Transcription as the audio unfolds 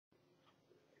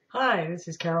Hi, this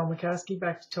is Carol McCaskey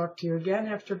back to talk to you again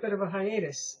after a bit of a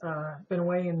hiatus. Been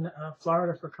away in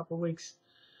Florida for a couple of weeks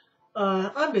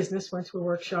on business, went to a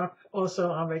workshop,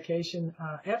 also on vacation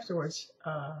afterwards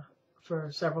for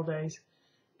several days.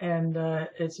 And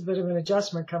it's a bit of an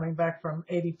adjustment coming back from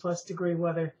 80-plus degree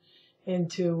weather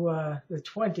into the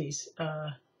 20s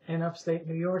in upstate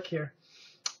New York here.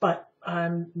 But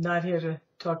I'm not here to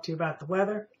talk to you about the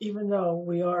weather, even though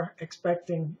we are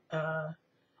expecting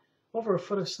over a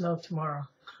foot of snow tomorrow,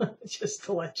 just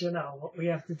to let you know what we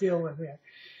have to deal with here.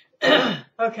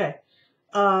 Okay.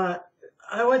 I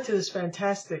went to this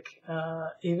fantastic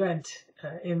event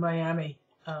in Miami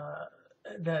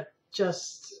that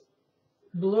just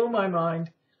blew my mind,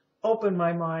 opened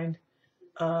my mind,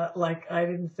 like I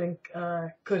didn't think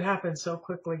could happen so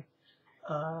quickly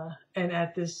and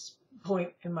at this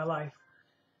point in my life.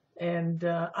 And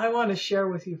I want to share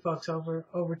with you folks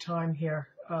over time here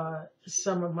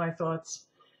some of my thoughts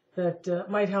that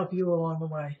might help you along the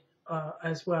way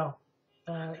as well.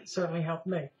 Certainly helped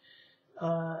me.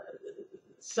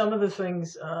 Some of the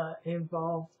things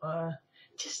involve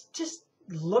just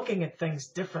looking at things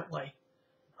differently.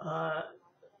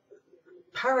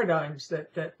 Paradigms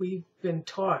that we've been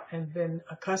taught and been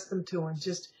accustomed to and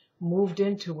just moved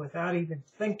into without even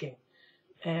thinking.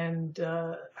 And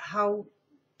how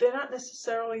they're not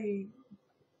necessarily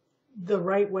the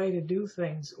right way to do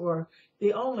things or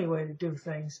the only way to do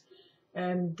things,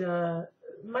 and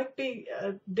might be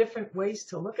different ways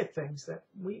to look at things that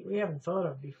we haven't thought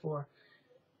of before.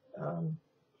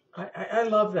 I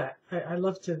love that. I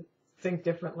love to think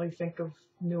differently, think of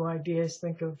new ideas,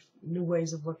 think of new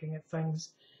ways of looking at things.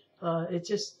 It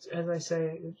just, as I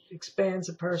say, it expands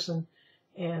a person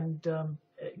and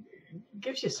it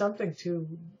gives you something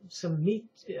some meat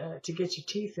to get your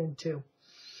teeth into.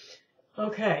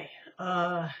 Okay,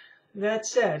 that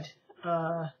said,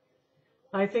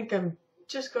 I think I'm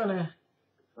just gonna,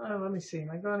 let me see,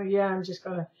 I'm just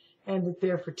gonna end it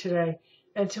there for today.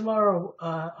 And tomorrow,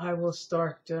 I will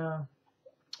start on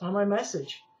my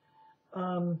message.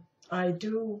 I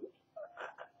do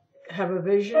have a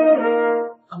vision,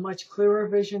 a much clearer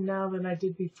vision now than I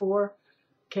did before.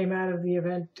 Came out of the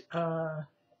event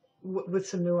with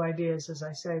some new ideas, as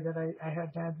I say, that I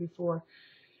hadn't had before.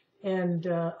 And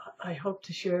I hope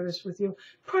to share this with you.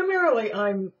 Primarily,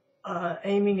 I'm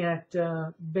aiming at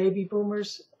baby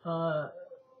boomers,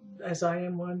 as I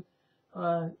am one.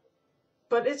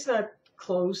 But it's not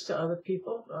closed to other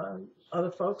people.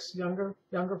 Other folks, younger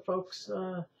folks,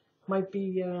 might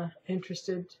be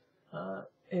interested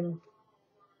in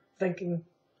thinking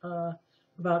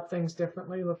about things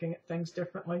differently, looking at things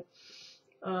differently.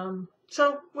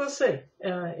 So we'll see.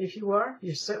 If you are,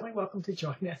 you're certainly welcome to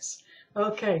join us.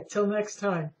 Okay, till next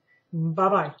time.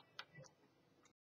 Bye-bye.